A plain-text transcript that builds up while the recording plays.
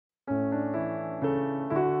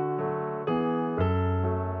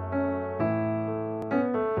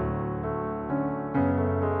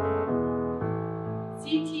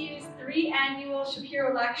3 annual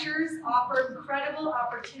Shapiro Lectures offer incredible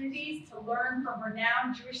opportunities to learn from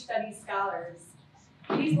renowned Jewish studies scholars.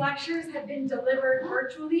 These lectures have been delivered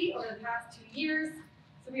virtually over the past 2 years,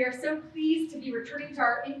 so we are so pleased to be returning to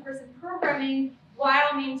our in-person programming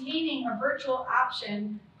while maintaining a virtual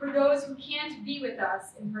option for those who can't be with us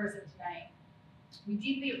in person tonight. We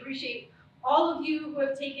deeply appreciate all of you who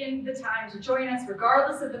have taken the time to join us,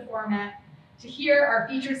 regardless of the format, to hear our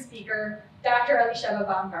featured speaker, Dr. Elisheva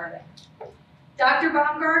Baumgarten. Dr.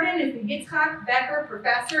 Baumgarten is the Yitzchak Becker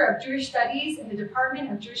Professor of Jewish Studies in the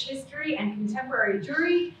Department of Jewish History and Contemporary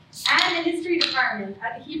Jewry and the History Department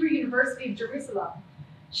at the Hebrew University of Jerusalem.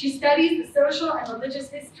 She studies the social and religious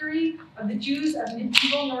history of the Jews of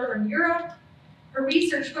medieval Northern Europe. Her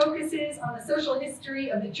research focuses on the social history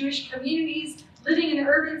of the Jewish communities living in the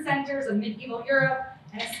urban centers of medieval Europe,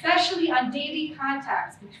 and especially on daily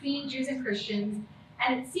contacts between Jews and Christians,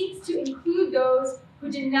 and it seeks to include those who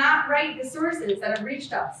did not write the sources that have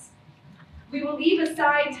reached us. We will leave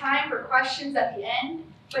aside time for questions at the end,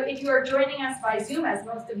 but if you are joining us by Zoom, as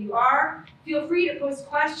most of you are, feel free to post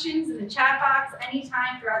questions in the chat box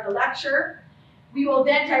anytime throughout the lecture. We will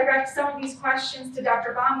then direct some of these questions to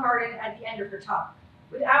Dr. Baumgarten at the end of her talk.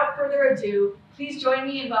 Without further ado, please join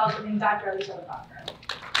me in welcoming Dr. Elisheva Baumgarten.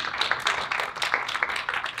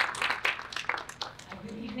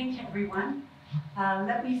 Good evening to everyone.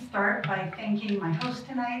 Let me start by thanking my host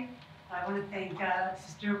tonight. I want to thank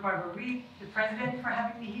Sister Barbara Reed, the president, for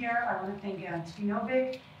having me here. I want to thank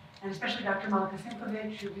Tzvi and especially Dr. Malka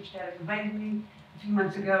Simkovich, who reached out and invited me a few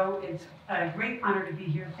months ago. It's a great honor to be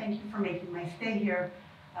here. Thank you for making my stay here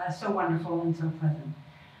so wonderful and so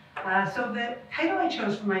pleasant. So the title I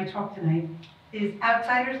chose for my talk tonight is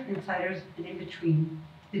Outsiders, Insiders, and In Between,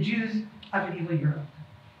 the Jews of Medieval Europe.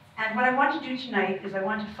 And what I want to do tonight is I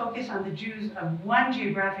want to focus on the Jews of one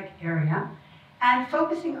geographic area, and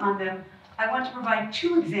focusing on them, I want to provide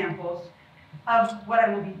 2 examples of what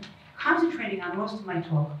I will be concentrating on most of my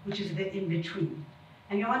talk, which is the in-between.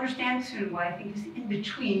 And you'll understand soon why I think this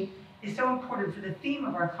in-between is so important for the theme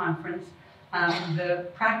of our conference,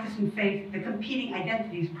 the practice and faith, the competing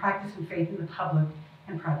identities, practice and faith in the public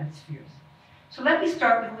and private spheres. So let me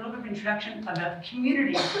start with a little bit of introduction about the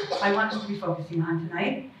community I want us to be focusing on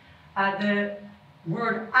tonight. The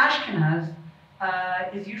word Ashkenaz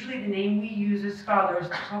is usually the name we use as scholars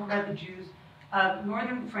to talk about the Jews of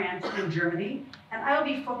northern France and Germany, and I'll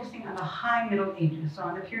be focusing on the High Middle Ages, so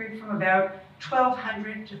on the period from about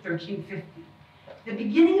 1200 to 1350. The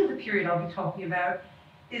beginning of the period I'll be talking about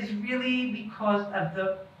is really because of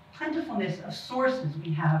the plentifulness of sources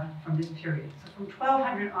we have from this period. So from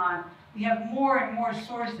 1200 on, we have more and more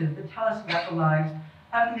sources that tell us about the lives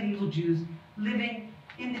of the medieval Jews living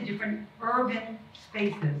in the different urban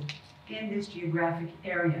spaces in this geographic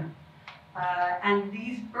area. And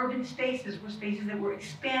these urban spaces were spaces that were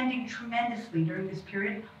expanding tremendously during this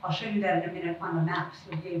period. I'll show you that in a minute on the maps.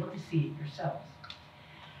 You'll be able to see it yourselves.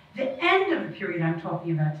 The end of the period I'm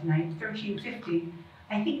talking about tonight, 1350,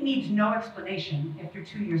 I think needs no explanation after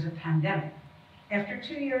 2 years of pandemic. After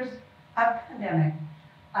 2 years of pandemic,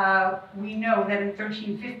 we know that in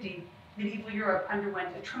 1350, medieval Europe underwent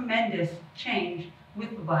a tremendous change with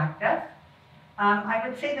the Black Death. I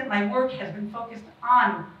would say that my work has been focused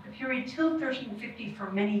on the period till 1350 for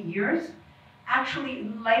many years. Actually,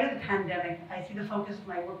 in light of the pandemic, I see the focus of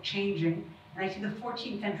my work changing, and I see the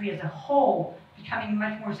 14th century as a whole becoming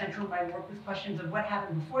much more central in my work with questions of what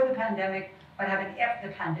happened before the pandemic, what happened after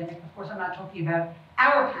the pandemic. Of course, I'm not talking about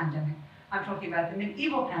our pandemic. I'm talking about the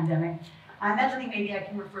medieval pandemic, and that's something maybe I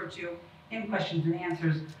can refer to in questions and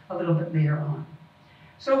answers a little bit later on.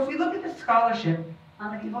 So if we look at the scholarship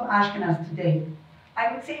on medieval Ashkenaz to date,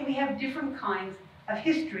 I would say we have different kinds of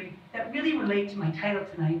history that really relate to my title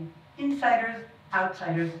tonight: insiders,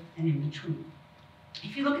 outsiders, and in between.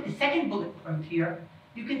 If you look at the second bullet point here,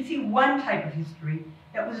 you can see one type of history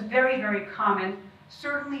that was very, very common,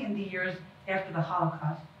 certainly in the years after the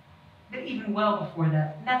Holocaust, but even well before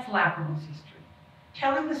that, and that's lacrimose history.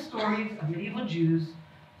 Telling the stories of medieval Jews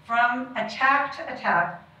from attack to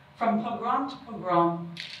attack, from pogrom to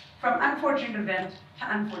pogrom, from unfortunate event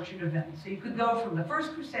to unfortunate event. So you could go from the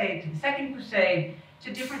First Crusade to the Second Crusade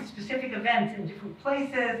to different specific events in different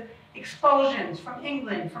places, expulsions from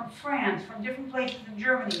England, from France, from different places in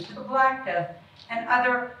Germany, to the Black Death, and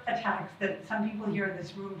other attacks that some people here in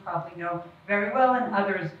this room probably know very well, and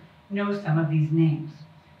others know some of these names.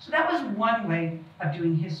 So that was one way of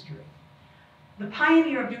doing history. The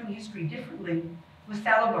pioneer of doing history differently was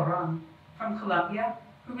Salo Baran from Colombia,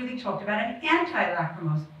 who really talked about an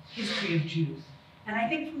anti-lacrimose history of Jews. And I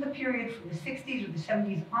think from the period from the 60s or the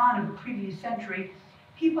 70s on of the previous century,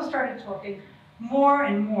 people started talking more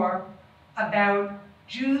and more about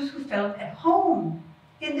Jews who felt at home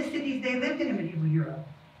in the cities they lived in medieval Europe.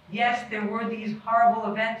 Yes, there were these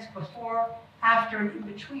horrible events before, after, and in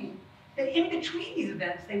between. But in between these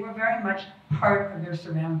events, they were very much part of their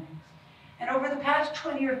surroundings. And over the past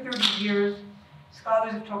 20 or 30 years,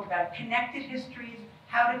 scholars have talked about connected histories,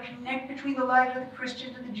 how to connect between the lives of the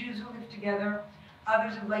Christians and the Jews who lived together.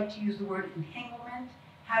 Others have liked to use the word entanglement,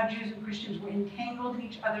 how Jews and Christians were entangled in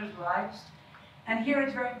each other's lives. And here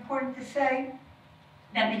it's very important to say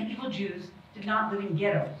that medieval Jews did not live in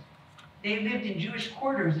ghettos. They lived in Jewish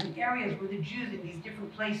quarters and areas where the Jews in these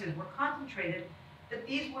different places were concentrated, but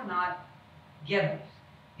these were not ghettos.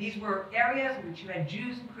 These were areas in which you had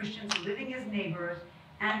Jews and Christians living as neighbors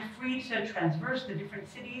and free to traverse the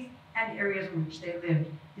different cities and areas in which they lived,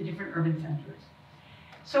 the different urban centers.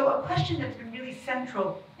 So a question that's been really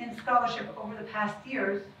central in scholarship over the past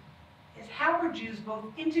years is how were Jews both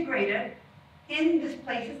integrated in the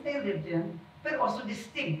places they lived in, but also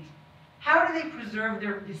distinct? How do they preserve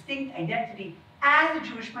their distinct identity as a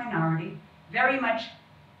Jewish minority, very much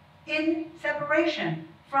in separation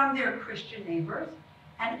from their Christian neighbors,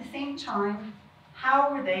 and at the same time,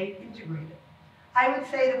 how were they integrated? I would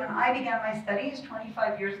say that when I began my studies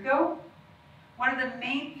 25 years ago, one of the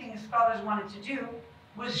main things scholars wanted to do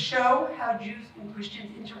was show how Jews and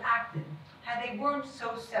Christians interacted, how they weren't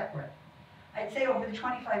so separate. I'd say over the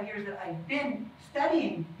 25 years that I've been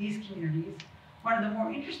studying these communities, one of the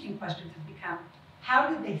more interesting questions has become, how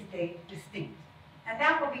did they stay distinct? And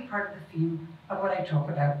that will be part of the theme of what I talk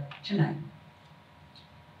about tonight.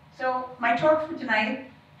 So my talk for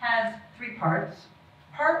tonight has three parts.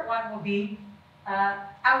 Part one will be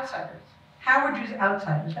outsiders. How were Jews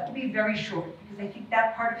outsiders? That will be very short, because I think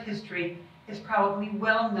that part of history is probably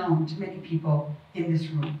well known to many people in this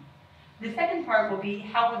room. The second part will be,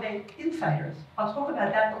 how were they insiders? I'll talk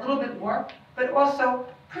about that a little bit more, but also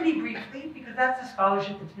pretty briefly, because that's a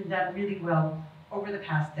scholarship that's been done really well over the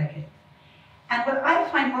past decade. And what I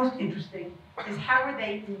find most interesting is how are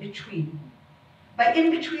they in between? By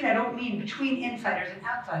in between, I don't mean between insiders and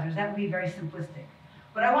outsiders. That would be very simplistic.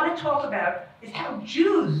 What I want to talk about is how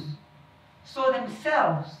Jews saw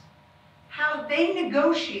themselves, how they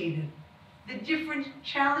negotiated the different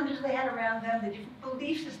challenges they had around them, the different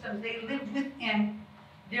belief systems they lived within,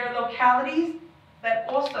 their localities, but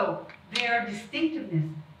also their distinctiveness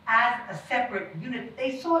as a separate unit that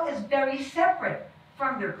they saw as very separate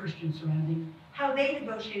from their Christian surroundings, how they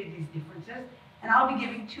negotiated these differences. And I'll be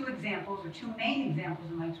giving two examples, or two main examples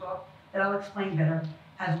in my talk, that I'll explain better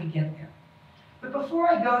as we get there. But before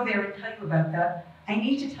I go there and tell you about that, I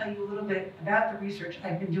need to tell you a little bit about the research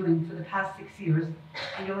I've been doing for the past 6 years,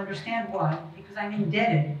 and you'll understand why, because I'm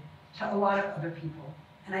indebted to a lot of other people,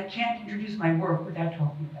 and I can't introduce my work without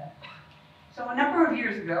talking about it. So a number of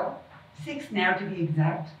years ago, 6 now to be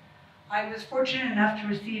exact, I was fortunate enough to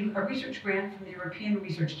receive a research grant from the European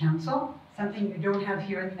Research Council, something you don't have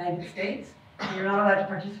here in the United States, and you're not allowed to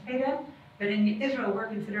participate in, but in Israel we're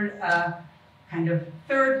considered a kind of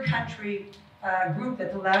third country group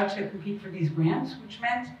that's allowed to compete for these grants, which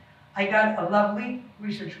meant I got a lovely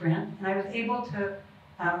research grant, and I was able to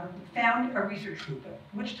found a research group, at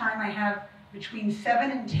which time I have between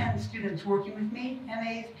 7 and 10 students working with me,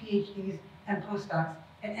 MAs, PhDs, and postdocs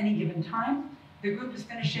at any given time. The group is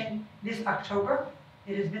finishing this October.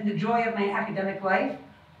 It has been the joy of my academic life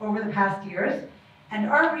over the past years, and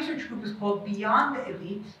our research group is called Beyond the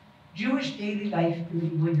Elite, Jewish Daily Life in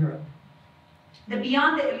Medieval Europe. The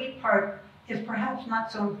Beyond the Elite part is perhaps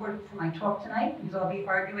not so important for my talk tonight, because I'll be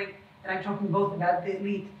arguing that I'm talking both about the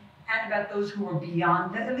elite and about those who were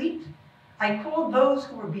beyond the elite. I call those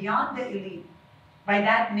who were beyond the elite by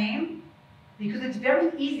that name because it's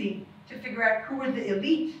very easy to figure out who were the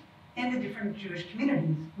elite in the different Jewish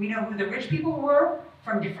communities. We know who the rich people were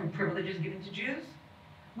from different privileges given to Jews.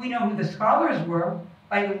 We know who the scholars were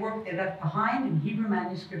by the work they left behind, in Hebrew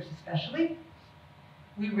manuscripts especially.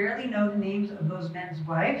 We rarely know the names of those men's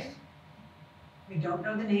wives. We don't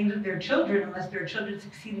know the names of their children unless their children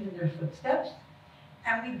succeeded in their footsteps.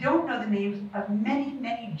 And we don't know the names of many,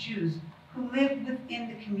 many Jews who lived within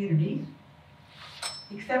the communities,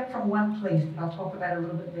 except from one place that I'll talk about a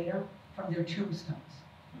little bit later, from their tombstones.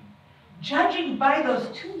 Judging by those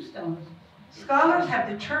tombstones, scholars have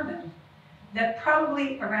determined that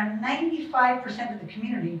probably around 95% of the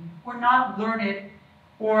community were not learned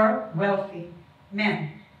or wealthy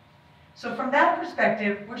men. So from that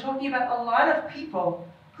perspective, we're talking about a lot of people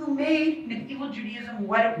who made medieval Judaism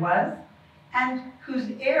what it was, and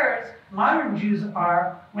whose heirs modern Jews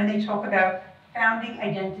are when they talk about founding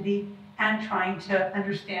identity and trying to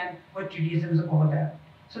understand what Judaism is all about.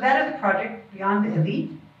 So that is the project, Beyond the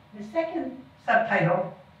Elite. The second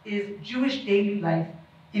subtitle is Jewish daily life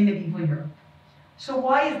in medieval Europe. So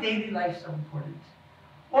why is daily life so important?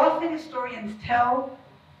 Often historians tell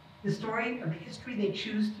the story of the history they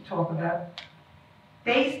choose to talk about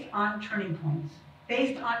based on turning points,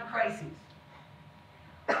 based on crises.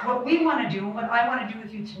 What we want to do, and what I want to do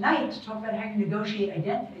with you tonight, to talk about how you negotiate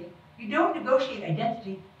identity, you don't negotiate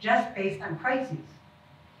identity just based on crises.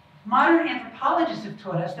 Modern anthropologists have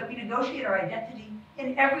taught us that we negotiate our identity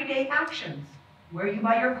in everyday actions. Where you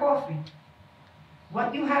buy your coffee,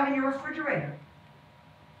 what you have in your refrigerator.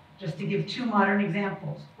 Just to give two modern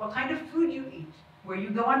examples. What kind of food you eat, where you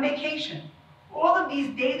go on vacation. All of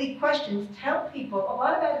these daily questions tell people a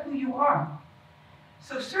lot about who you are.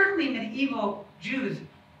 So certainly medieval Jews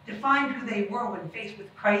defined who they were when faced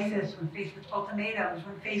with crisis, when faced with ultimatums,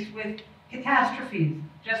 when faced with catastrophes,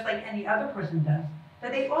 just like any other person does.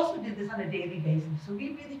 But they also did this on a daily basis. So we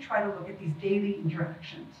really try to look at these daily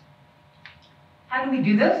interactions. How do we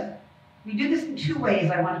do this? We do this in two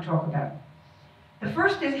ways I want to talk about. The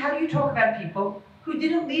first is, how do you talk about people who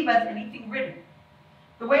didn't leave us anything written?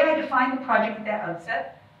 The way I defined the project at the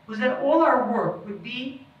outset was that all our work would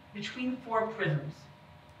be between four prisms.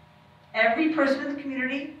 Every person in the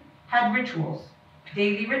community had rituals,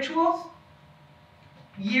 daily rituals,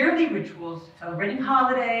 yearly rituals, celebrating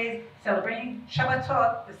holidays, celebrating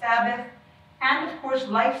Shabbatot, the Sabbath, and of course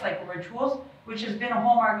life cycle rituals, which has been a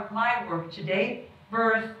hallmark of my work to date: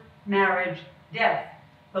 birth, marriage, death,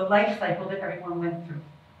 the life cycle that everyone went through.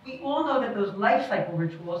 We all know that those life cycle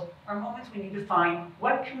rituals are moments when you define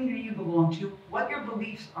what community you belong to, what your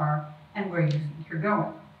beliefs are, and where you think you're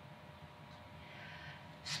going.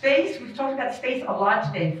 Space, we've talked about space a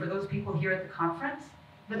lot today for those people here at the conference,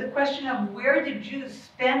 but the question of where did Jews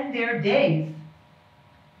spend their days?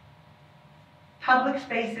 Public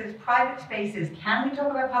spaces, private spaces. Can we talk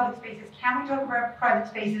about public spaces? Can we talk about private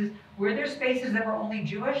spaces? Were there spaces that were only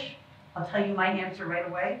Jewish? I'll tell you my answer right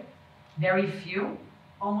away. Very few,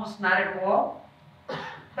 almost not at all.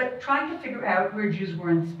 But trying to figure out where Jews were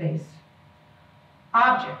in space.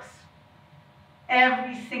 Objects.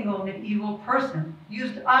 Every single medieval person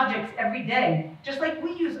used objects every day, just like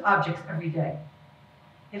we use objects every day.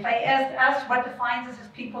 If I asked us what defines us as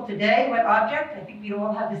people today, what object, I think we'd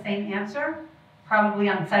all have the same answer. Probably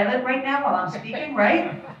on silent right now while I'm speaking,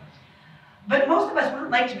 right? But most of us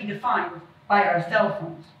wouldn't like to be defined by our cell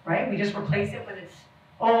phones, right? We just replace it when it's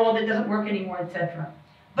old, it doesn't work anymore, etc.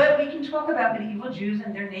 But we can talk about medieval Jews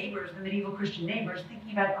and their neighbors, the medieval Christian neighbors,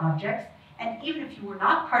 thinking about objects. And even if you were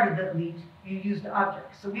not part of the elite, you used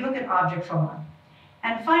objects. So we look at objects a lot.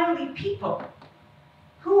 And finally, people.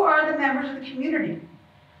 Who are the members of the community?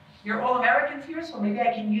 You're all Americans here, so maybe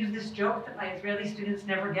I can use this joke that my Israeli students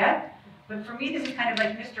never get. But for me, this is kind of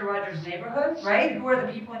like Mr. Rogers' neighborhood, right? Who are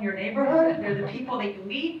the people in your neighborhood? They're the people that you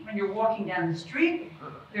meet when you're walking down the street.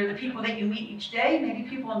 They're the people that you meet each day. Maybe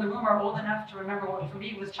people in the room are old enough to remember what for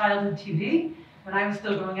me was childhood TV when I was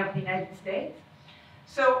still growing up in the United States.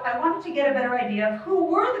 So I wanted to get a better idea of who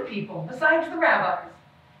were the people besides the rabbis,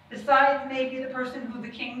 besides maybe the person who the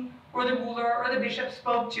king or the ruler or the bishop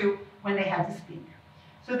spoke to when they had to speak.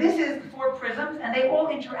 So this is the four prisms, and they all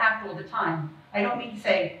interact all the time. I don't mean to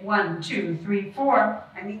say 1, 2, 3, 4.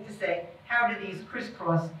 I mean to say, how do these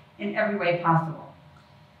crisscross in every way possible?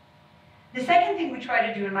 The second thing we try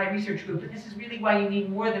to do in my research group, and this is really why you need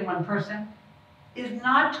more than one person, is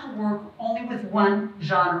not to work only with one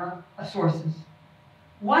genre of sources.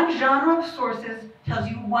 One genre of sources tells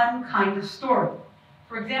you one kind of story.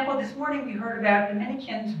 For example, this morning we heard about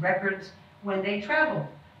Dominicans' records when they traveled.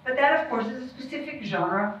 But that, of course, is a specific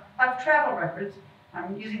genre of travel records.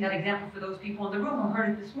 I'm using that example for those people in the room who heard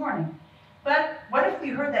it this morning. But what if we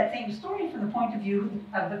heard that same story from the point of view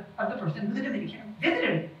of the person who the Dominican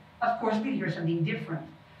visited? Of course, we'd hear something different.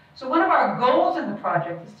 So one of our goals in the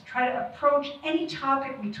project is to try to approach any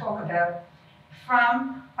topic we talk about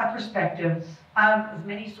from a perspective of as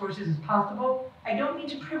many sources as possible. I don't mean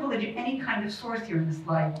to privilege any kind of source here in this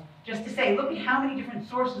slide, just to say, look at how many different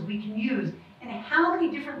sources we can use in how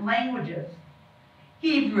many different languages.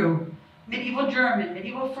 Hebrew, medieval German,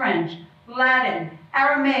 medieval French, Latin,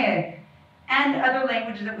 Aramaic, and other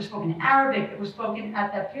languages that were spoken, Arabic that were spoken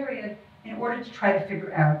at that period, in order to try to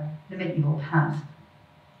figure out the medieval past.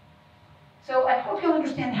 So I hope you'll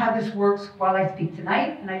understand how this works while I speak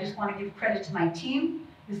tonight, and I just want to give credit to my team.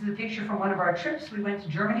 This is a picture from one of our trips. We went to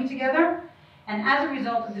Germany together, and as a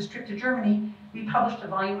result of this trip to Germany, we published a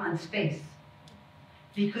volume on space.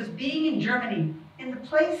 Because being in Germany, in the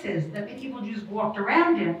places that medieval Jews walked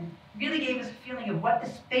around in, really gave us a feeling of what the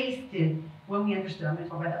space did when we understood. I'm going to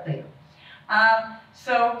talk about that later.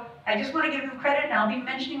 So I just want to give them credit, and I'll be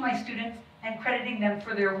mentioning my students and crediting them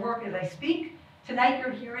for their work as I speak. Tonight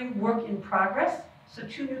you're hearing work in progress. So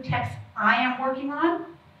 2 new texts I am working on.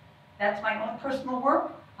 That's my own personal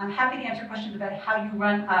work. I'm happy to answer questions about how you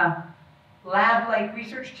run a lab-like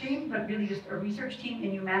research team, but really just a research team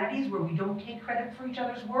in humanities where we don't take credit for each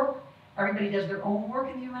other's work. Everybody does their own work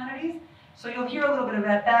in the humanities. So you'll hear a little bit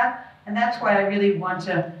about that, and that's why I really want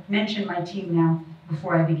to mention my team now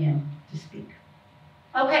before I begin to speak.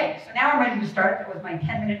 Okay, so now I'm ready to start. That was my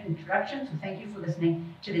 10-minute introduction, so thank you for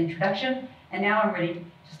listening to the introduction. And now I'm ready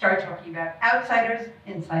to start talking about outsiders,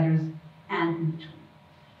 insiders, and in between.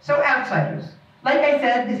 So outsiders. Like I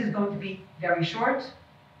said, this is going to be very short.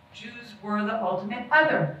 Jews were the ultimate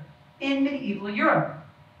other in medieval Europe.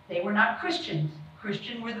 They were not Christians.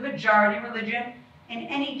 Christians were the majority religion. In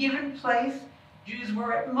any given place, Jews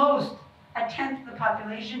were at most a tenth of the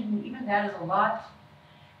population, and even that is a lot.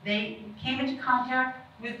 They came into contact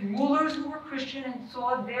with rulers who were Christian and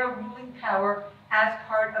saw their ruling power as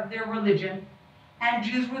part of their religion. And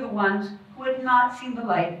Jews were the ones who had not seen the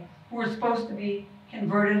light, who were supposed to be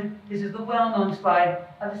converted. This is the well-known slide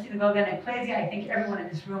of the synagogue and ecclesia. I think everyone in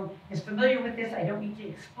this room is familiar with this. I don't need to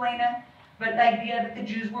explain it. But the idea that the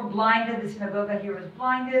Jews were blinded, the synagogue here is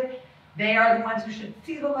blinded. They are the ones who should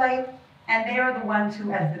see the light, and they are the ones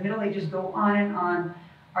who, as the Middle Ages go on and on,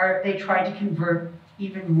 they try to convert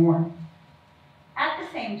even more. At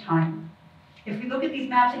the same time, if we look at these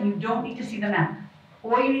maps, and you don't need to see the map,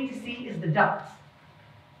 all you need to see is the dots.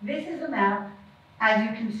 This is a map, as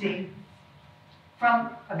you can see, from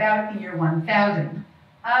about the year 1000,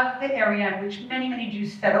 of the area in which many, many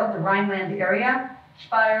Jews settled, the Rhineland area,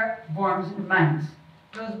 Speyer, Worms, and Mainz.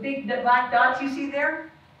 Those big black dots you see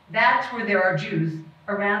there, that's where there are Jews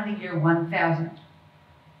around the year 1000.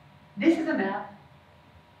 This is a map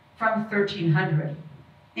from 1300,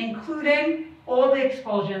 including all the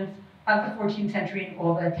expulsions of the 14th century and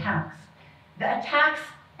all the attacks. The attacks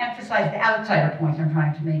emphasize the outsider point I'm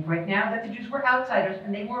trying to make right now, that the Jews were outsiders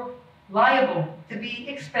and they were liable to be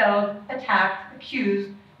expelled, attacked,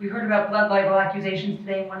 accused. We heard about blood libel accusations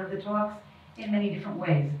today in one of the talks in many different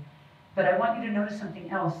ways. But I want you to notice something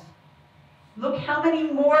else. Look how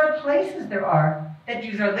many more places there are that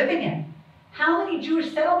Jews are living in. How many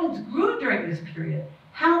Jewish settlements grew during this period?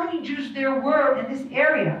 How many Jews there were in this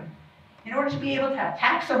area? In order to be able to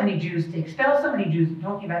attack so many Jews, to expel so many Jews,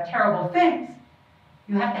 talking about terrible things,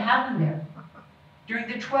 you have to have them there. During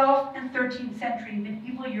the 12th and 13th century,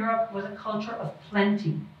 medieval Europe was a culture of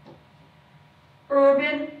plenty.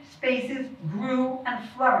 Urban spaces grew and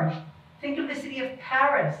flourished. Think of the city of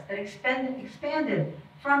Paris that expanded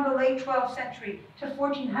from the late 12th century to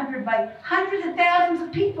 1400 by hundreds of thousands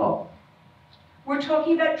of people. We're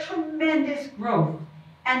talking about tremendous growth,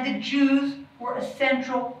 and the Jews were a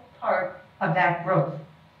central part of that growth.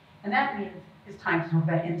 And that means it's time to talk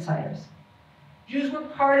about insiders. Jews were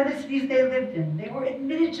part of the cities they lived in. They were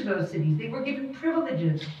admitted to those cities. They were given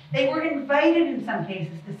privileges. They were invited in some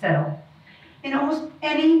cases to settle. In almost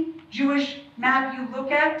any Jewish map you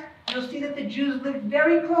look at, you'll see that the Jews lived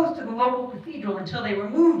very close to the local cathedral until they were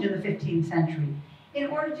moved in the 15th century. In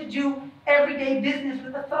order to do everyday business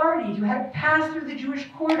with authorities, you had to pass through the Jewish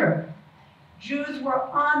quarter. Jews were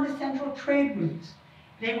on the central trade routes.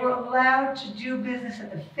 They were allowed to do business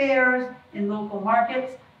at the fairs, in local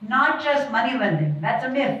markets, not just money lending. That's a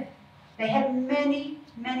myth. They had many,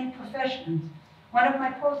 many professions. One of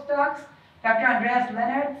my postdocs, Dr. Andreas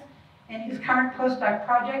Lennartz, in his current postdoc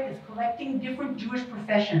project is collecting different Jewish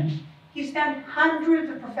professions. He's found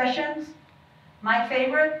hundreds of professions. My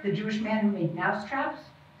favorite, the Jewish man who made mousetraps.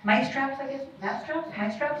 Mice-traps, I guess? Mousetraps?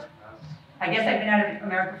 Mice-traps? I guess I've been out of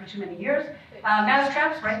America for too many years.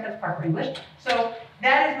 Mousetraps, right? That's proper English. So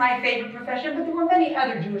that is my favorite profession, but there were many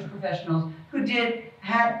other Jewish professionals who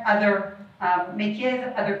had other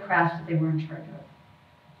métiers, other crafts that they were in charge of.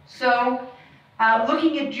 So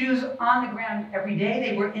looking at Jews on the ground every day,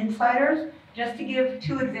 they were insiders. Just to give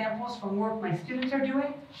 2 examples from work my students are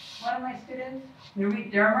doing. One of my students,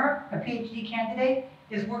 Nurit Dermer, a PhD candidate,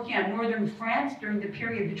 is working on northern France during the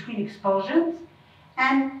period between expulsions.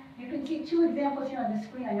 And you can see 2 examples here on the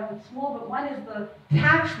screen. I know it's small, but one is the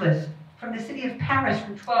tax list from the city of Paris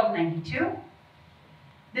from 1292.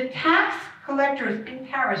 The tax collectors in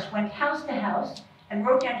Paris went house to house and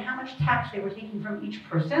wrote down how much tax they were taking from each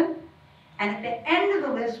person. And at the end of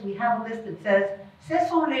the list, we have a list that says, "Ce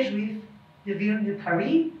sont les Juifs de ville de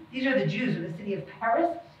Paris." These are the Jews of the city of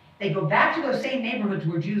Paris. They go back to those same neighborhoods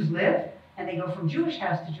where Jews live, and they go from Jewish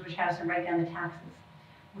house to Jewish house and write down the taxes.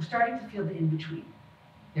 We're starting to feel the in-between.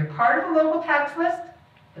 They're part of the local tax list,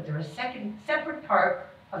 but they're a separate part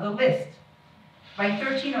of the list. By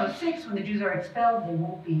 1306, when the Jews are expelled, they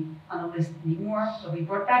won't be on the list anymore. They'll be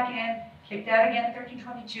brought back in, kicked out again in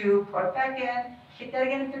 1322, brought back in, kicked out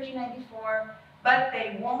again in 1394, but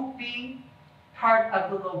they won't be part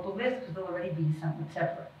of the local list because they'll already be somewhat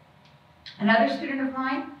separate. Another student of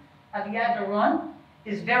mine, Aviad Doron,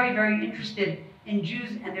 is very, very interested in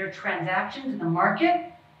Jews and their transactions in the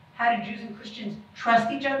market. How do Jews and Christians trust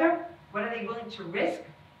each other? What are they willing to risk?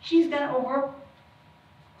 She's done over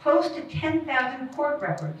close to 10,000 court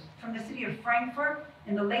records from the city of Frankfurt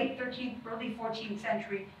in the late 13th, early 14th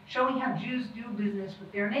century, showing how Jews do business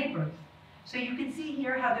with their neighbors. So you can see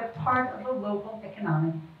here how they're part of the local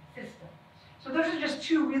economic system. So those are just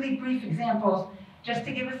two really brief examples, just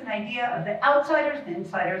to give us an idea of the outsiders and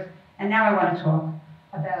insiders, and now I want to talk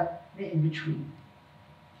about the in-between.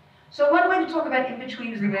 So one way to talk about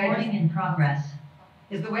in-between is the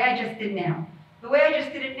way I just did now. The way I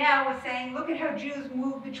just did it now was saying, look at how Jews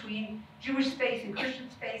move between Jewish space and Christian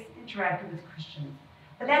space, interacted with Christians.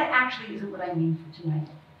 But that actually isn't what I mean for tonight.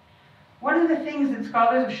 One of the things that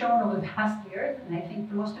scholars have shown over the past years, and I think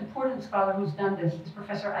the most important scholar who's done this is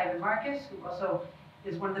Professor Ivan Marcus, who also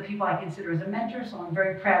is one of the people I consider as a mentor, so I'm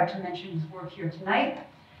very proud to mention his work here tonight.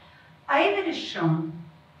 Ivan has shown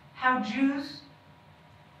how Jews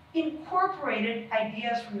incorporated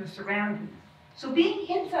ideas from their surroundings. So being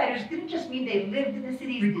insiders didn't just mean they lived in the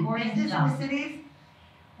cities, did business in the cities.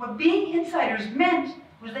 What being insiders meant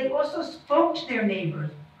was they also spoke to their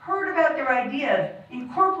neighbors, heard about their ideas,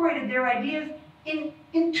 incorporated their ideas in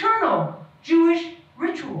internal Jewish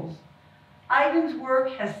rituals. Ivan's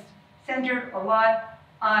work has centered a lot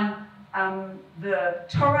on the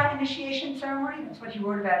Torah initiation ceremony. That's what he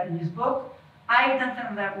wrote about in his book. I've done some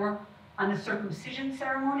of that work on the circumcision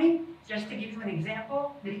ceremony. Just to give you an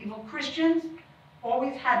example, medieval Christians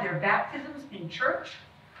always had their baptisms in church.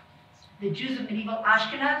 The Jews of medieval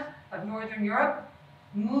Ashkenaz of Northern Europe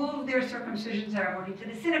moved their circumcision ceremony to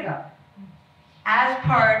the synagogue as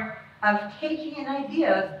part of taking in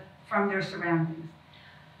ideas from their surroundings.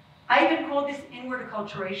 Ivan called this inward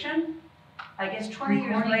acculturation. I guess 20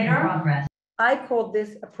 years later, I called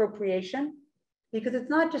this appropriation, because it's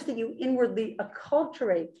not just that you inwardly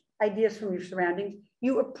acculturate ideas from your surroundings,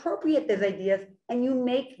 you appropriate those ideas and you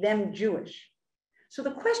make them Jewish. So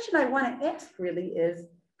the question I want to ask really is,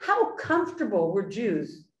 how comfortable were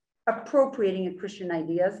Jews appropriating Christian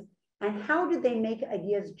ideas, and how did they make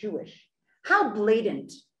ideas Jewish? How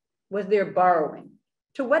blatant was their borrowing?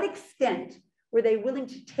 To what extent were they willing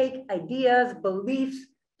to take ideas, beliefs,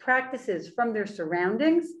 practices from their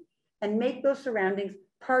surroundings and make those surroundings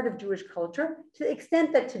part of Jewish culture, to the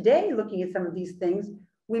extent that today, looking at some of these things,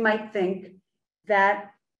 we might think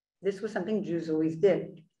that this was something Jews always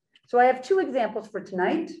did. So I have two examples for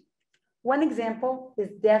tonight. One example is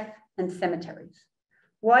death and cemeteries.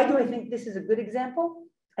 Why do I think this is a good example?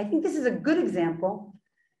 I think this is a good example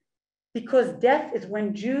because death is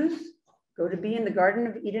when Jews go to be in the Garden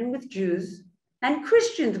of Eden with Jews, and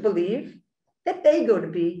Christians believe that they go to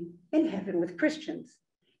be in heaven with Christians.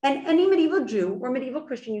 And any medieval Jew or medieval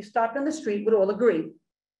Christian you stopped on the street would all agree.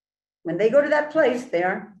 When they go to that place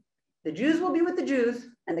there, the Jews will be with the Jews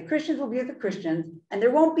and the Christians will be with the Christians, and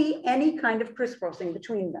there won't be any kind of crisscrossing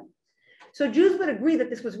between them. So Jews would agree that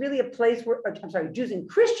this was really a place where, Jews and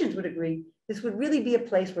Christians would agree this would really be a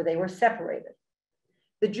place where they were separated.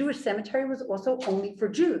 The Jewish cemetery was also only for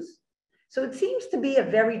Jews. So it seems to be a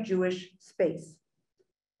very Jewish space.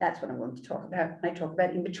 That's what I'm going to talk about. I talk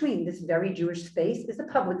about in between. This very Jewish space is a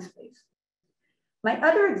public space. My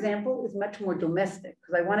other example is much more domestic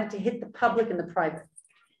because I wanted to hit the public and the private.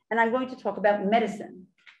 And I'm going to talk about medicine.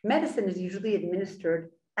 Medicine is usually administered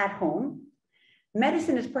at home.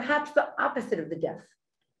 Medicine is perhaps the opposite of the death,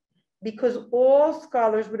 because all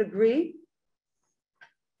scholars would agree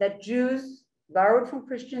that Jews borrowed from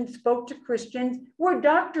Christians, spoke to Christians, were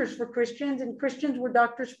doctors for Christians, and Christians were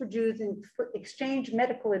doctors for Jews and exchanged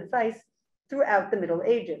medical advice throughout the Middle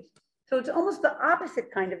Ages. So it's almost the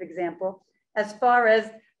opposite kind of example as far as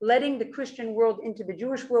letting the Christian world into the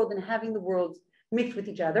Jewish world and having the worlds mixed with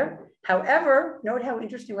each other. However, note how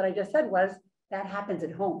interesting what I just said was that happens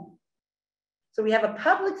at home. So we have a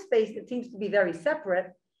public space that seems to be very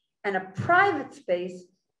separate and a private space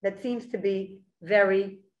that seems to be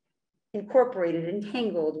very incorporated,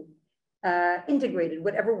 entangled, integrated,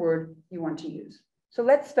 whatever word you want to use. So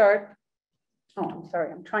let's start. Oh, I'm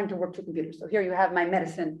sorry, I'm trying to work to computers. So here you have my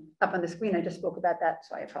medicine up on the screen. I just spoke about that,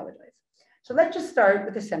 so I apologize. So let's just start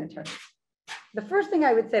with the cemeteries. The first thing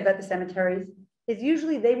I would say about the cemeteries is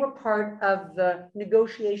usually they were part of the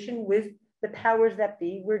negotiation with the powers that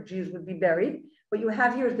be, where Jews would be buried. What you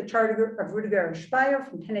have here is the charter of Rudiger of Speyer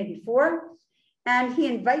from 1084. And he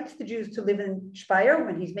invites the Jews to live in Speyer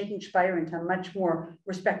when he's making Speyer into a much more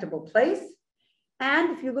respectable place.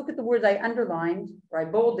 And if you look at the words I underlined or I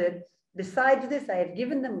bolded, besides this, I have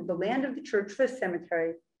given them the land of the church for a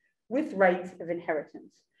cemetery with rights of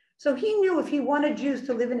inheritance. So he knew if he wanted Jews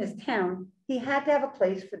to live in his town, he had to have a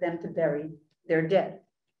place for them to bury their dead.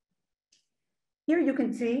 Here you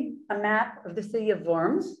can see a map of the city of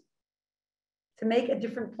Worms to make a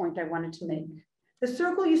different point I wanted to make. The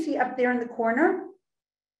circle you see up there in the corner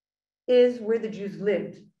is where the Jews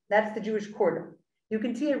lived. That's the Jewish quarter. You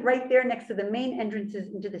can see it right there next to the main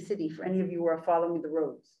entrances into the city for any of you who are following the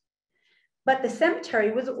roads. But the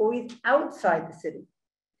cemetery was always outside the city.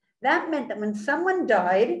 That meant that when someone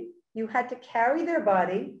died, you had to carry their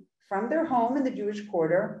body from their home in the Jewish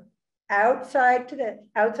quarter outside of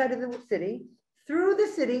the city, through the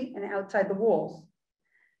city and outside the walls.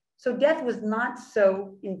 So death was not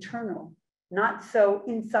so internal, not so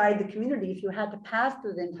inside the community if you had to pass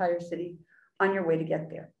through the entire city on your way to get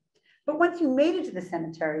there. But once you made it to the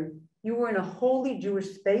cemetery, you were in a wholly Jewish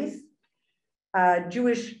space.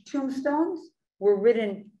 Jewish tombstones were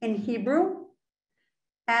written in Hebrew,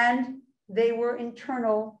 and they were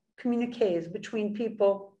internal communiques between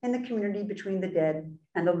people in the community, between the dead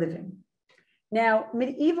and the living. Now,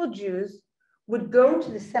 medieval Jews would go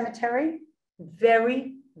to the cemetery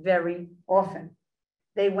very, very often.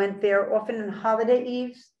 They went there often on holiday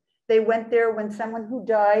eves. They went there when someone who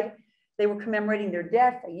died, they were commemorating their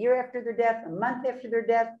death, a year after their death, a month after their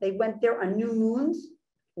death. They went there on new moons,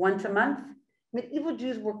 once a month. Medieval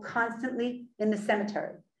Jews were constantly in the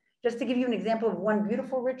cemetery. Just to give you an example of one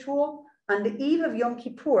beautiful ritual, on the eve of Yom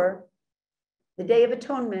Kippur, the Day of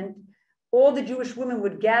Atonement, all the Jewish women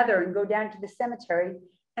would gather and go down to the cemetery,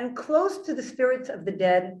 and close to the spirits of the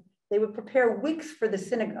dead, they would prepare wicks for the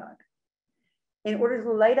synagogue in order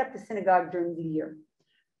to light up the synagogue during the year.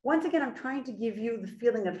 Once again, I'm trying to give you the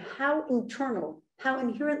feeling of how internal, how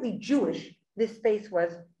inherently Jewish this space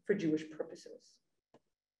was for Jewish purposes.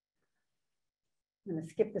 I'm going to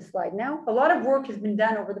skip this slide now. A lot of work has been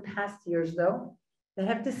done over the past years, though, that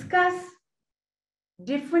have discussed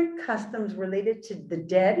different customs related to the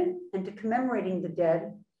dead and to commemorating the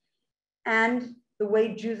dead, and the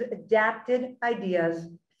way Jews adapted ideas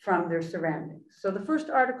from their surroundings. So the first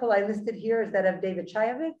article I listed here is that of David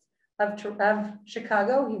Shayevitz of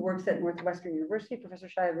Chicago. He works at Northwestern University. Professor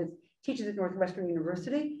Shayevitz teaches at Northwestern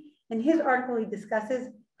University. In his article, he discusses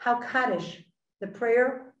how Kaddish, the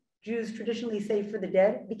prayer Jews traditionally say for the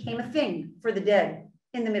dead, became a thing for the dead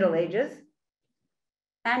in the Middle Ages.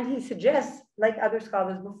 And he suggests, like other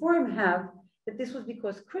scholars before him have, that this was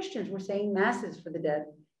because Christians were saying masses for the dead.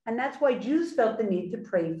 And that's why Jews felt the need to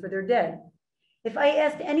pray for their dead. If I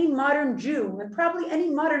asked any modern Jew, and probably any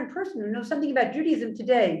modern person who knows something about Judaism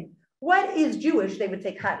today, what is Jewish, they would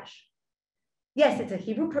say Kaddish. Yes, it's a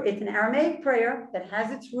Hebrew, it's an Aramaic prayer that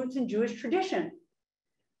has its roots in Jewish tradition.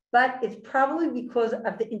 But it's probably because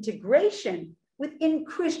of the integration within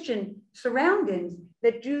Christian surroundings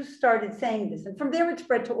that Jews started saying this. And from there, it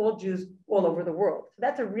spread to all Jews all over the world. So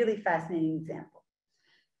that's a really fascinating example.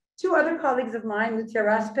 Two other colleagues of mine, Lucia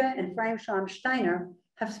Raspe and Ephraim Shalom Steiner,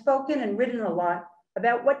 have spoken and written a lot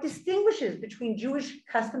about what distinguishes between Jewish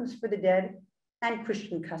customs for the dead and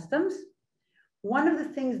Christian customs. One of the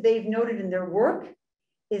things they've noted in their work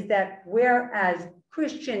is that whereas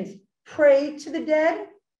Christians pray to the dead,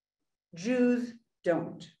 Jews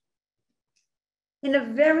don't. In a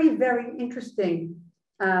very, very interesting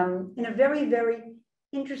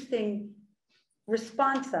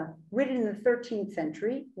responsa written in the 13th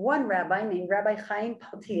century, one rabbi named Rabbi Chaim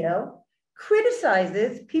Paltiel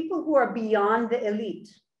criticizes people who are beyond the elite,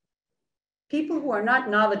 people who are not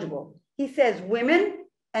knowledgeable. He says women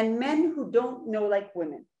and men who don't know like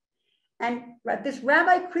women. And what this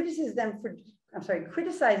rabbi criticizes them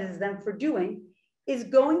for doing is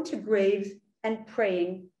going to graves and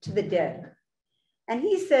praying to the dead. And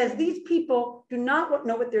he says these people do not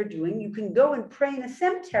know what they're doing. You can go and pray in a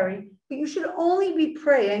cemetery, but you should only be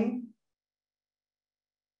praying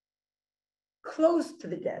close to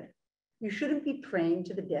the dead. You shouldn't be praying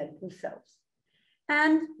to the dead themselves.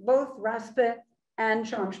 And both Raspe and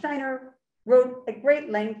Shalom Steiner wrote at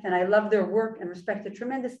great length, and I love their work and respect it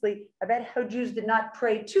tremendously, about how Jews did not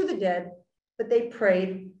pray to the dead, but they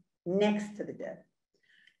prayed next to the dead.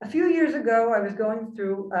 A few years ago, I was going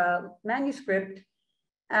through a manuscript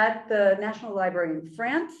at the National Library in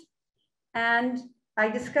France, and I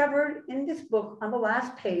discovered in this book, on the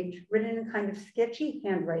last page, written in kind of sketchy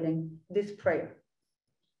handwriting, this prayer.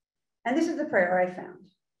 And this is the prayer I found.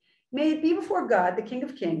 May it be before God, the King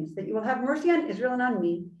of Kings, that you will have mercy on Israel and on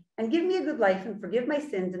me, and give me a good life and forgive my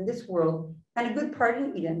sins in this world, and a good part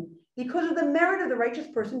in Eden, because of the merit of the righteous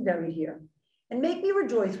person buried here. And make me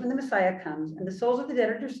rejoice when the Messiah comes and the souls of the dead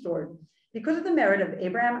are restored. Because of the merit of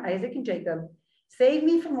Abraham, Isaac, and Jacob, save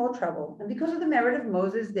me from all trouble. And because of the merit of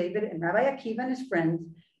Moses, David, and Rabbi Akiva and his friends,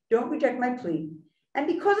 don't reject my plea. And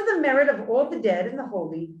because of the merit of all the dead and the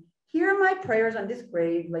holy, hear my prayers on this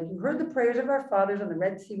grave, like you heard the prayers of our fathers on the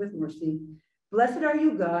Red Sea with mercy. Blessed are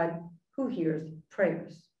you, God, who hears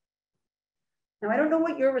prayers. Now, I don't know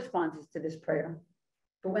what your response is to this prayer,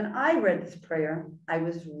 but when I read this prayer, I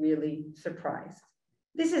was really surprised.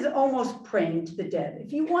 This is almost praying to the dead.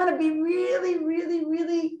 If you want to be really, really,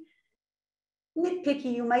 really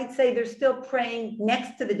nitpicky, you might say they're still praying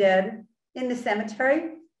next to the dead in the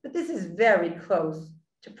cemetery, but this is very close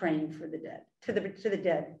to praying for the dead, to the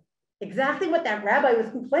dead. Exactly what that rabbi was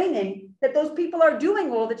complaining that those people are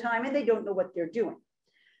doing all the time and they don't know what they're doing.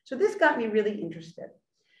 So this got me really interested.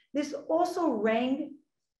 This also rang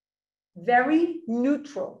very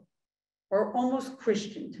neutral or almost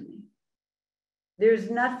Christian to me. There's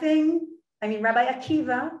nothing, I mean, Rabbi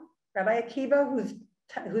Akiva,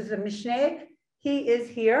 who's a Mishnayik, he is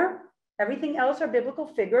here. Everything else are biblical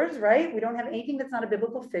figures, right? We don't have anything that's not a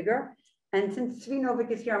biblical figure. And since Tzvi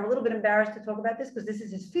Novik is here, I'm a little bit embarrassed to talk about this because this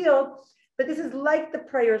is his field, but this is like the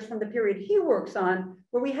prayers from the period he works on,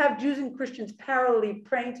 where we have Jews and Christians parallelly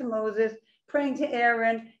praying to Moses, praying to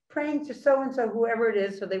Aaron, praying to so-and-so, whoever it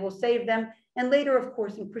is, so they will save them. And later, of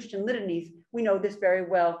course, in Christian litanies, we know this very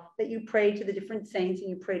well, that you pray to the different saints and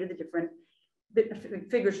you pray to the different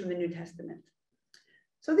figures from the New Testament.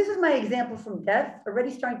 So this is my example from death,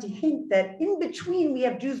 already starting to hint that in between we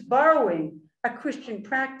have Jews borrowing a Christian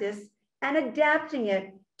practice and adapting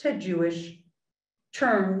it to Jewish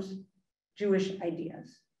terms, Jewish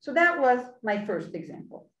ideas. So that was my first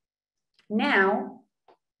example. Now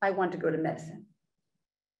I want to go to medicine.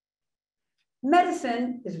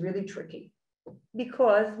 Medicine is really tricky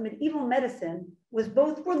because medieval medicine was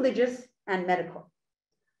both religious and medical.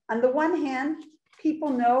 On the one hand, people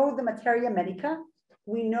know the materia medica.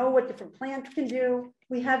 We know what different plants can do.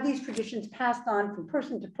 We have these traditions passed on from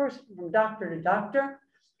person to person, from doctor to doctor.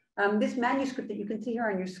 This manuscript that you can see here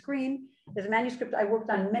on your screen is a manuscript I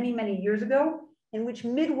worked on many, many years ago, in which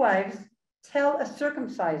midwives tell a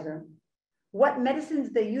circumciser what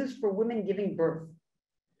medicines they use for women giving birth.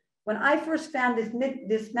 When I first found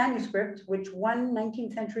this manuscript, which one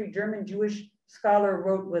 19th century German Jewish scholar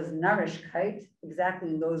wrote was Narishkeit,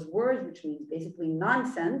 exactly those words, which means basically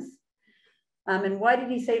nonsense. And why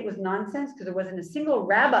did he say it was nonsense? Because there wasn't a single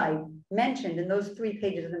rabbi mentioned in those 3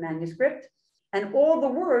 pages of the manuscript. And all the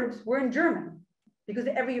words were in German, because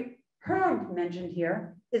every herb mentioned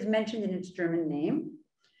here is mentioned in its German name.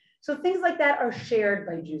 So things like that are shared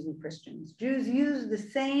by Jews and Christians. Jews use the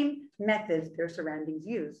same methods their surroundings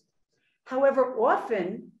used. However,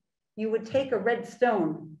 often you would take a red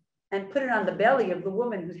stone and put it on the belly of the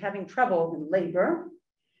woman who's having trouble in labor.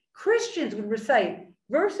 Christians would recite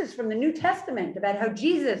verses from the New Testament about how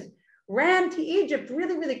Jesus ran to Egypt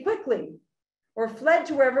really, really quickly, or fled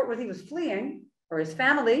to wherever it was he was fleeing, or his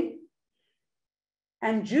family.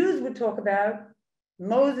 And Jews would talk about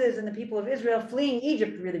Moses and the people of Israel fleeing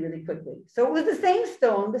Egypt really, really quickly. So it was the same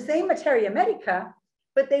stone, the same materia medica,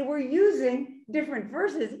 but they were using different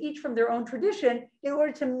verses, each from their own tradition, in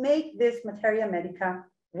order to make this materia medica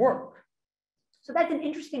work. So that's an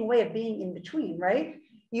interesting way of being in between, right?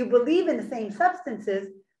 You believe in the same substances,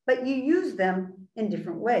 but you use them in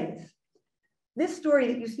different ways. This story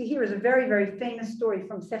that you see here is a very, very famous story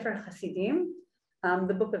from Sefer Hasidim,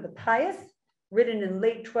 the book of the pious, written in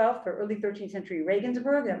late 12th or early 13th century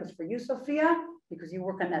Regensburg. That was for you, Sophia, because you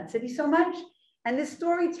work on that city so much. And this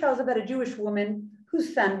story tells about a Jewish woman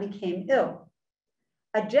whose son became ill.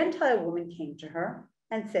 A Gentile woman came to her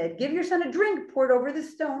and said, "Give your son a drink poured over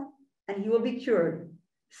this stone, and he will be cured."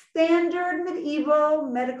 Standard medieval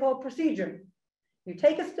medical procedure. You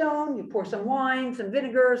take a stone, you pour some wine, some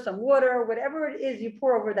vinegar, some water, whatever it is you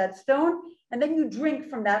pour over that stone, and then you drink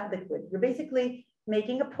from that liquid. You're basically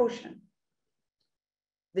making a potion.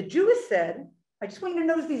 The Jewess said, "I just want you to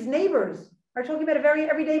notice these neighbors are talking about a very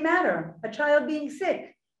everyday matter, a child being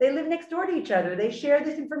sick. They live next door to each other. They share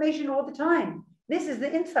this information all the time. This is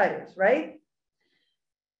the insiders, right?"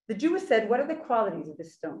 The Jewess said, "What are the qualities of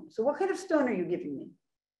this stone? So what kind of stone are you giving me?"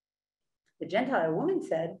 The Gentile woman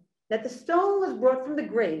said that the stone was brought from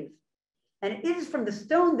the grave, and it is from the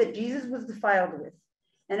stone that Jesus was defiled with.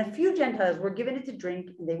 And a few Gentiles were given it to drink,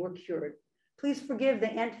 and they were cured. Please forgive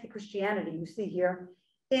the anti-Christianity you see here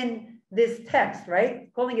in this text,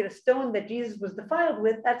 right? Calling it a stone that Jesus was defiled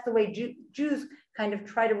with, that's the way Jews kind of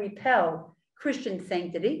try to repel Christian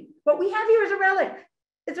sanctity. What we have here is a relic.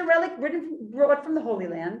 It's a relic brought from the Holy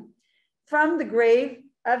Land, from the grave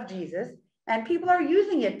of Jesus, and people are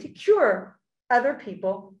using it to cure other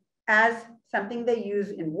people as something they use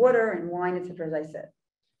in water and wine, etc., as I said.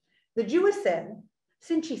 The Jewess said,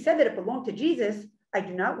 since she said that it belonged to Jesus, I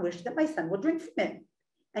do not wish that my son will drink from it.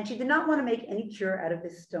 And she did not want to make any cure out of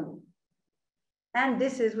this stone. And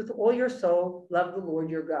this is with all your soul, love the Lord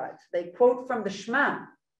your God. So they quote from the Shema,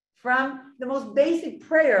 from the most basic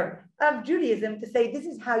prayer of Judaism, to say this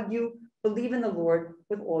is how you believe in the Lord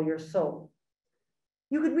with all your soul.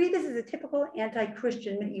 You could read this as a typical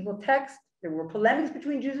anti-Christian medieval text. There were polemics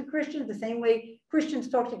between Jews and Christians, the same way Christians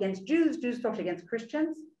talked against Jews, Jews talked against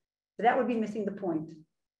Christians. But that would be missing the point.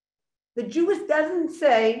 The Jewess doesn't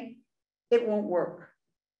say it won't work.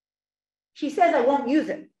 She says, I won't use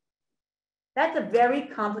it. That's a very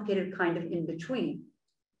complicated kind of in-between.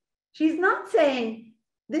 She's not saying,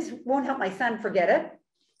 this won't help my son, forget it.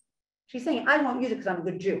 She's saying, I won't use it because I'm a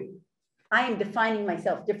good Jew. I am defining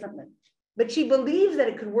myself differently. But she believes that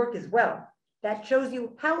it could work as well. That shows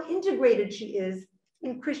you how integrated she is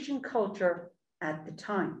in Christian culture at the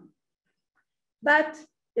time. But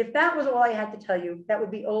if that was all I had to tell you, that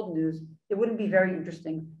would be old news. It wouldn't be very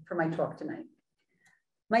interesting for my talk tonight.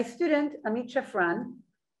 My student, Amit Shafran,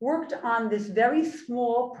 worked on this very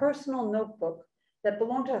small personal notebook that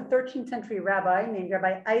belonged to a 13th century rabbi named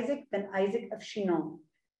Rabbi Isaac ben Isaac of Chinon.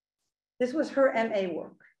 This was her MA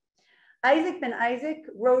work. Isaac ben Isaac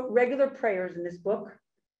wrote regular prayers in this book,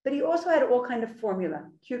 but he also had all kind of formula,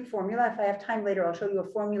 cute formula. If I have time later, I'll show you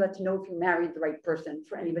a formula to know if you married the right person,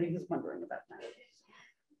 for anybody who's wondering about that.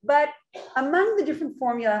 But among the different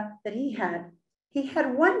formula that he had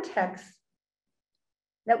one text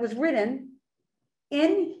that was written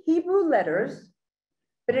in Hebrew letters,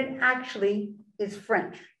 but it actually is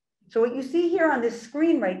French. So what you see here on this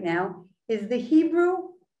screen right now is the Hebrew.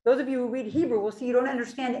 Those of you who read Hebrew will see you don't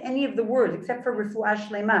understand any of the words except for refuah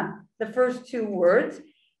shlema, the first two words.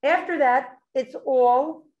 After that, it's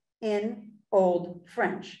all in Old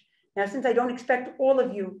French. Now, since I don't expect all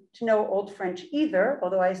of you to know Old French either,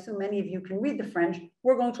 although I assume many of you can read the French,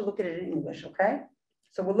 we're going to look at it in English, okay?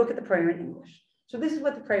 So we'll look at the prayer in English. So this is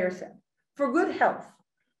what the prayer said. For good health,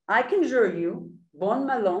 I conjure you, bon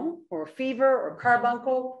malon, or fever, or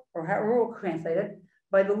carbuncle, or however we'll translate it,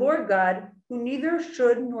 by the Lord God, who neither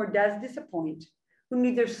should nor does disappoint, who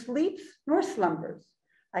neither sleeps nor slumbers.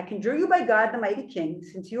 I conjure you by God, the mighty King,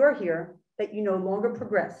 since you are here, that you no longer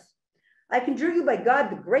progress. I conjure you by God,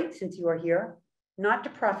 the great, since you are here, not to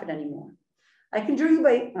profit anymore. I conjure you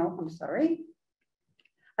by,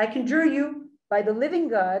 I conjure you by the living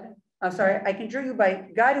God, I conjure you by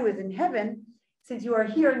God who is in heaven, since you are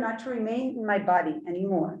here, not to remain in my body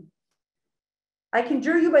anymore. I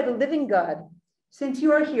conjure you by the living God, since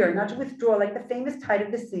you are here, not to withdraw like the famous tide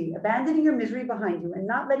of the sea, abandoning your misery behind you and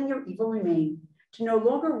not letting your evil remain, to no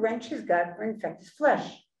longer wrench his gut or infect his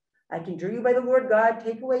flesh. I conjure you by the Lord God,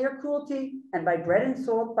 take away your cruelty, and by bread and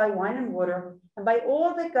salt, by wine and water, and by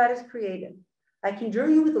all that God has created. I conjure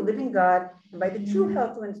you with the living God, and by the true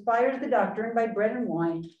health who inspires the doctor, and by bread and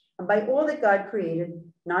wine, and by all that God created,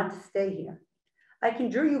 not to stay here. I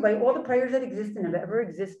conjure you by all the prayers that exist and have ever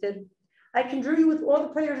existed. I conjure you with all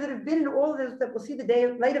the prayers that have been and all those that will see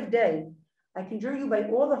the light of day. I conjure you by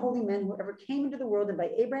all the holy men who ever came into the world, and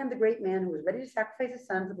by Abraham, the great man, who was ready to sacrifice his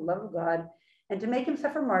son for the love of God, and to make him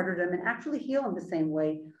suffer martyrdom and actually heal him the same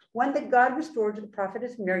way, one that God restored to the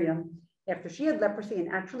prophetess Miriam after she had leprosy and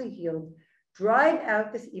actually healed. Drive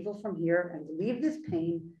out this evil from here and relieve this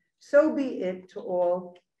pain. So be it to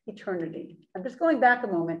all eternity. I'm just going back a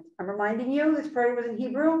moment. I'm reminding you this prayer was in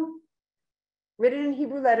Hebrew, written in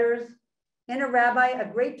Hebrew letters, in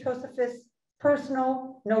a great Tosafist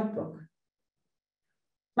personal notebook.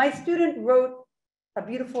 My student wrote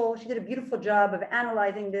she did a beautiful job of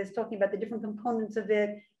analyzing this, talking about the different components of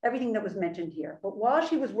it, everything that was mentioned here. But while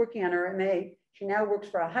she was working on her MA, she now works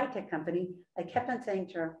for a high-tech company, I kept on saying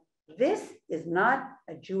to her, this is not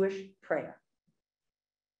a Jewish prayer.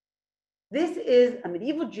 This is a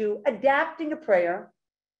medieval Jew adapting a prayer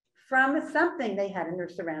from something they had in their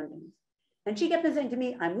surroundings. And she kept on saying to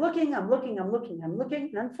me, I'm looking,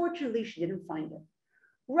 and unfortunately she didn't find it.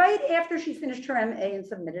 Right after she finished her MA and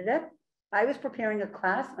submitted it, I was preparing a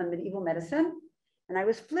class on medieval medicine, and I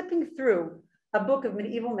was flipping through a book of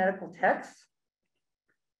medieval medical texts,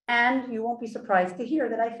 and you won't be surprised to hear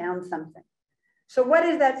that I found something. So what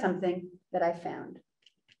is that something that I found?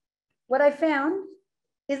 What I found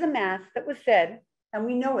is a mass that was said, and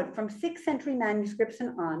we know it from 6th century manuscripts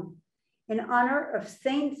and on, in honor of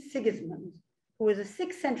Saint Sigismund, who was a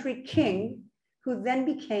 6th century king who then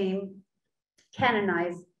became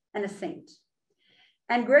canonized and a saint.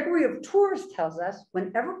 And Gregory of Tours tells us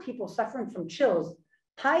whenever people suffering from chills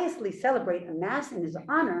piously celebrate a mass in his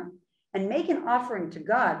honor and make an offering to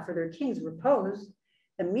God for their king's repose,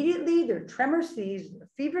 Immediately their tremor ceases, their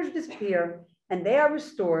fevers disappear, and they are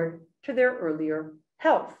restored to their earlier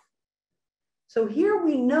health. So here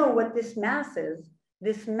we know what this Mass is,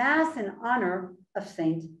 this Mass in honor of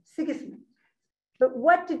Saint Sigismund. But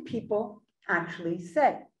what did people actually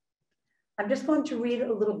say? I'm just going to read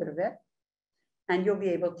a little bit of it, and you'll be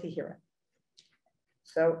able to hear it.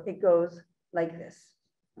 So it goes like this.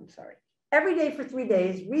 I'm sorry. Every day for 3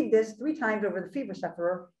 days, read this 3 times over the fever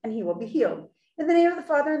sufferer, and he will be healed. In the name of the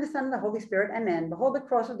Father, and the Son, and the Holy Spirit, amen. Behold the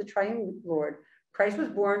cross of the triune Lord. Christ was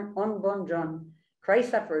born, on bon John.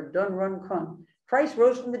 Christ suffered, don ron con. Christ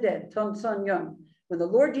rose from the dead, ton son yon. When the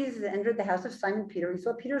Lord Jesus entered the house of Simon Peter, he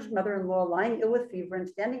saw Peter's mother-in-law lying ill with fever, and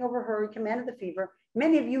standing over her, he commanded the fever.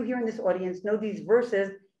 Many of you here in this audience know these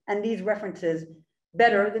verses and these references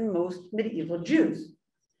better than most medieval Jews.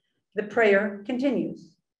 The prayer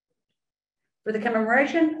continues. For the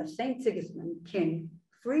commemoration of Saint Sigismund, King,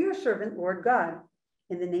 free your servant, Lord God.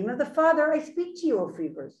 In the name of the Father, I speak to you, O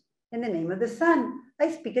fevers. In the name of the Son,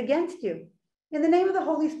 I speak against you. In the name of the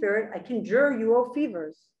Holy Spirit, I conjure you, O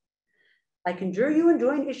fevers. I conjure you and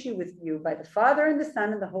join issue with you by the Father and the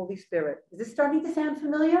Son and the Holy Spirit. Is this starting to sound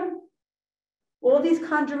familiar? All these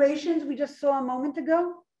conjurations we just saw a moment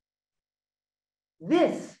ago?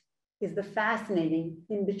 This is the fascinating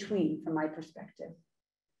in between from my perspective.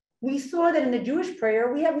 We saw that in the Jewish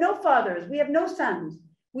prayer, we have no fathers, we have no sons,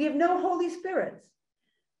 we have no Holy Spirits.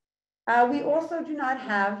 We also do not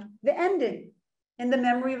have the ending. In the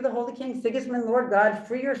memory of the Holy King Sigismund, Lord God,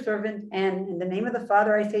 free your servant, and in the name of the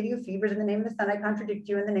Father, I say to you, fevers, in the name of the Son, I contradict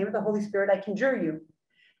you, in the name of the Holy Spirit, I conjure you.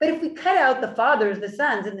 But if we cut out the fathers, the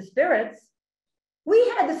sons, and the spirits, we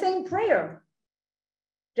had the same prayer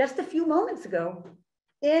just a few moments ago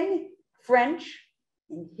in French,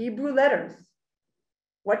 in Hebrew letters.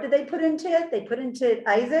 What did they put into it? They put into it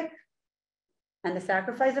Isaac and the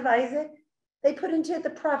sacrifice of Isaac. They put into it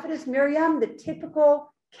the prophetess Miriam, the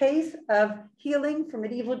typical case of healing for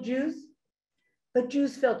medieval Jews. But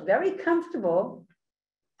Jews felt very comfortable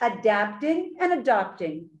adapting and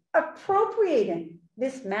adopting, appropriating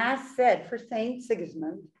this Mass said for Saint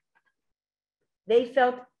Sigismund. They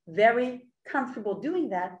felt very comfortable doing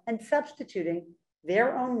that and substituting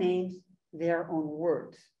their own names, their own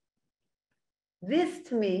words. This,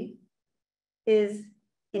 to me, is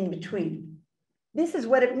in between. This is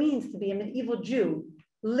what it means to be a medieval Jew,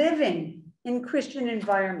 living in Christian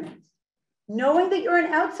environments, knowing that you're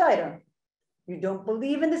an outsider. You don't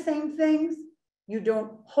believe in the same things. You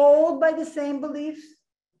don't hold by the same beliefs,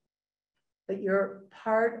 but you're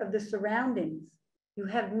part of the surroundings. You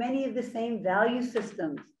have many of the same value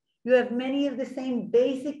systems. You have many of the same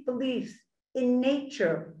basic beliefs in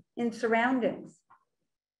nature, in surroundings.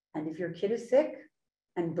 And if your kid is sick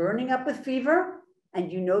and burning up with fever,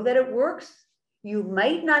 and you know that it works, you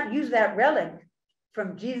might not use that relic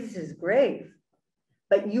from Jesus's grave,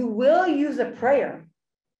 but you will use a prayer,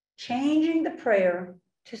 changing the prayer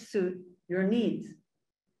to suit your needs.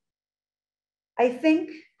 I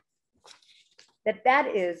think that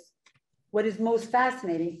that is what is most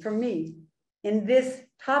fascinating for me in this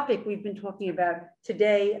topic we've been talking about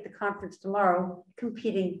today, at the conference tomorrow,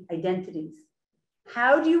 competing identities.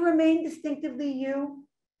 How do you remain distinctively you?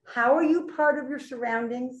 How are you part of your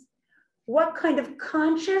surroundings? What kind of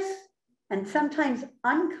conscious and sometimes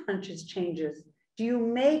unconscious changes do you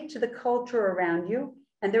make to the culture around you?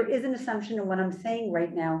 And there is an assumption in what I'm saying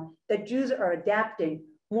right now that Jews are adapting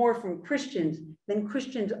more from Christians than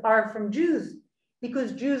Christians are from Jews,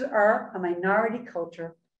 because Jews are a minority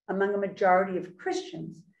culture among a majority of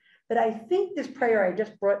Christians. But I think this prayer I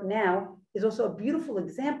just brought now is also a beautiful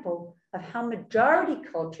example of how majority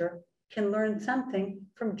culture can learn something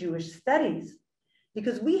from Jewish studies.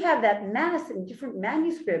 Because we have that Mass in different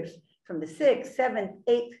manuscripts from the 6th, 7th,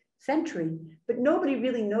 8th century, but nobody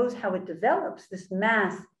really knows how it develops, this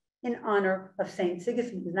Mass in honor of Saint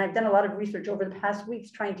Sigismund. And I've done a lot of research over the past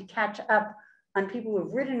weeks trying to catch up on people who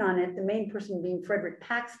have written on it, the main person being Frederick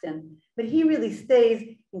Paxton, but he really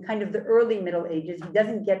stays in kind of the early Middle Ages. He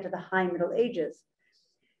doesn't get to the high Middle Ages.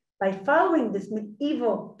 By following this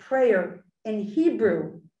medieval prayer in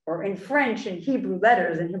Hebrew, or in French and Hebrew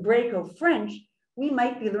letters, in Hebraico-French, we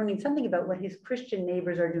might be learning something about what his Christian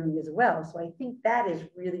neighbors are doing as well. So I think that is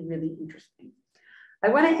really, really interesting. I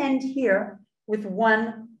want to end here with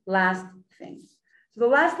one last thing. So the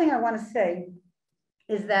last thing I want to say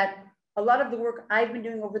is that a lot of the work I've been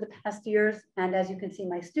doing over the past years, and as you can see,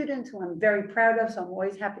 my students, who I'm very proud of, so I'm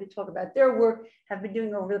always happy to talk about their work, have been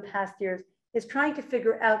doing over the past years, is trying to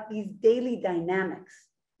figure out these daily dynamics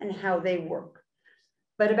and how they work.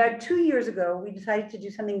 But about 2 years ago, we decided to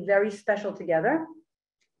do something very special together.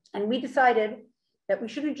 And we decided that we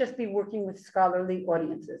shouldn't just be working with scholarly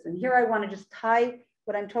audiences. And here I want to just tie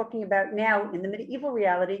what I'm talking about now in the medieval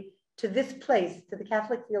reality to this place, to the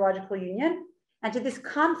Catholic Theological Union, and to this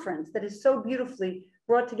conference that is so beautifully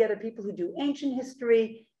brought together people who do ancient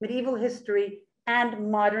history, medieval history, and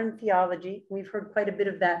modern theology. We've heard quite a bit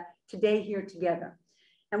of that today here together.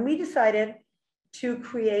 And we decided to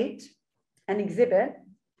create an exhibit,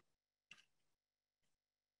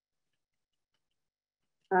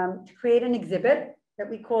 that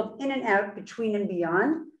we called In and Out, Between and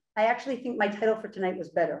Beyond. I actually think my title for tonight was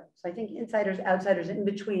better. So I think Insiders, Outsiders, and In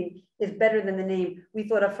Between is better than the name we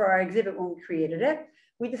thought of for our exhibit when we created it.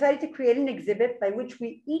 We decided to create an exhibit by which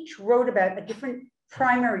we each wrote about a different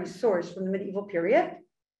primary source from the medieval period.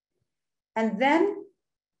 And then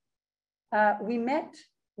we met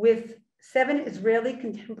with 7 Israeli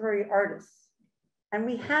contemporary artists. And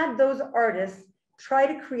we had those artists try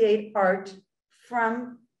to create art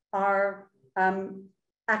from our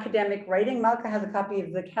academic writing. Malka has a copy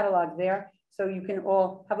of the catalog there, so you can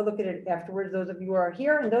all have a look at it afterwards, those of you who are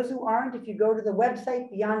here. And those who aren't, if you go to the website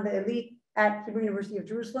Beyond the Elite at Hebrew University of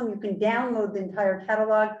Jerusalem, you can download the entire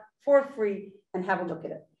catalog for free and have a look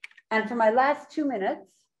at it. And for my last 2 minutes,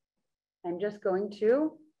 I'm just going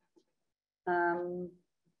to, one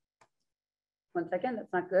second,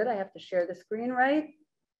 that's not good. I have to share the screen right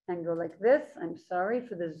and go like this. I'm sorry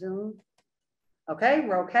for the Zoom. Okay,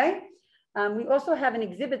 we're okay. We also have an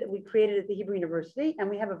exhibit that we created at the Hebrew University, and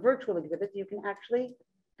we have a virtual exhibit. So you can actually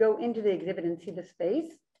go into the exhibit and see the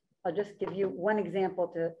space. I'll just give you one example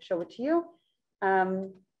to show it to you.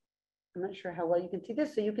 I'm not sure how well you can see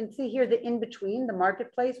this. So you can see here the in-between, the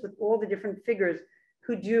marketplace with all the different figures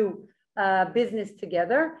who do business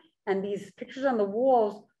together. And these pictures on the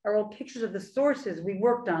walls are all pictures of the sources we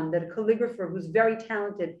worked on that a calligrapher who's very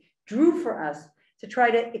talented drew for us to try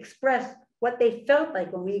to express what they felt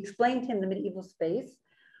like when we explained to him the medieval space.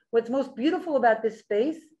 What's most beautiful about this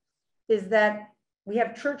space is that we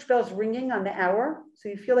have church bells ringing on the hour, so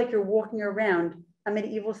you feel like you're walking around a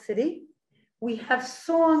medieval city. We have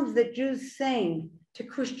songs that Jews sang to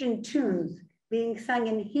Christian tunes being sung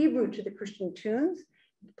in Hebrew to the Christian tunes,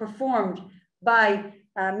 performed by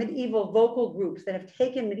medieval vocal groups that have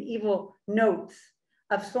taken medieval notes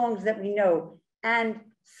of songs that we know and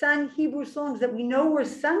sung Hebrew songs that we know were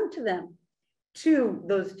sung to them to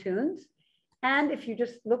those tunes. And if you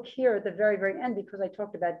just look here at the very, very end, because I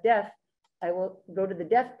talked about death, I will go to the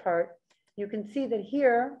death part. You can see that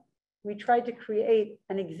here we tried to create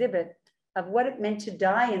an exhibit of what it meant to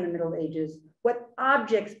die in the Middle Ages, what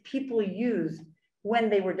objects people used when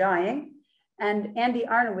they were dying. And Andy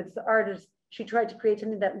Arnowitz, the artist, she tried to create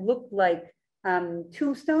something that looked like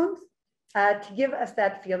tombstones to give us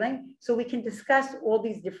that feeling so we can discuss all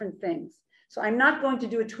these different things. So I'm not going to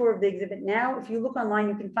do a tour of the exhibit now. If you look online,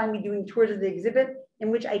 you can find me doing tours of the exhibit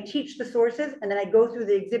in which I teach the sources and then I go through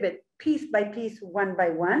the exhibit piece by piece, one by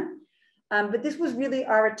one. But this was really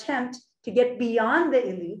our attempt to get beyond the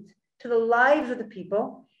elite to the lives of the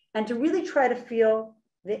people and to really try to feel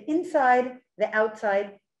the inside, the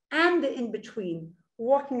outside, and the in-between,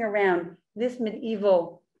 walking around this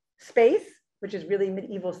medieval space, which is really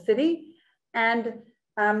medieval city. And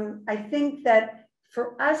I think that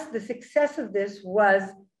for us, the success of this was,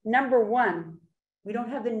 number one, we don't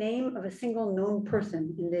have the name of a single known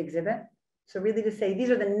person in the exhibit. So really to say, these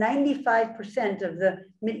are the 95% of the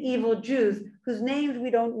medieval Jews whose names we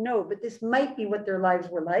don't know, but this might be what their lives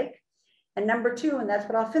were like. And number two, and that's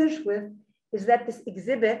what I'll finish with, is that this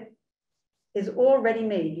exhibit is already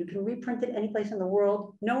made. You can reprint it any place in the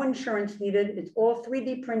world, no insurance needed. It's all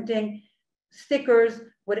 3D printing, stickers,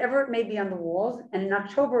 whatever it may be on the walls. And in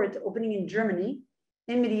October, it's opening in Germany,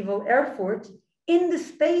 in medieval Erfurt, in the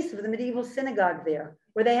space of the medieval synagogue there,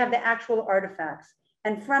 where they have the actual artifacts.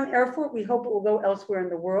 And from Erfurt, we hope it will go elsewhere in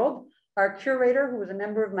the world. Our curator, who was a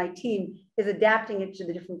member of my team, is adapting it to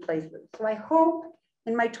the different places. So I hope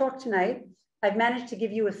in my talk tonight, I've managed to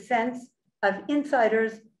give you a sense of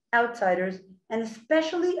insiders, outsiders, and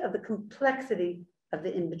especially of the complexity of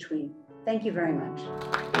the in-between. Thank you very much.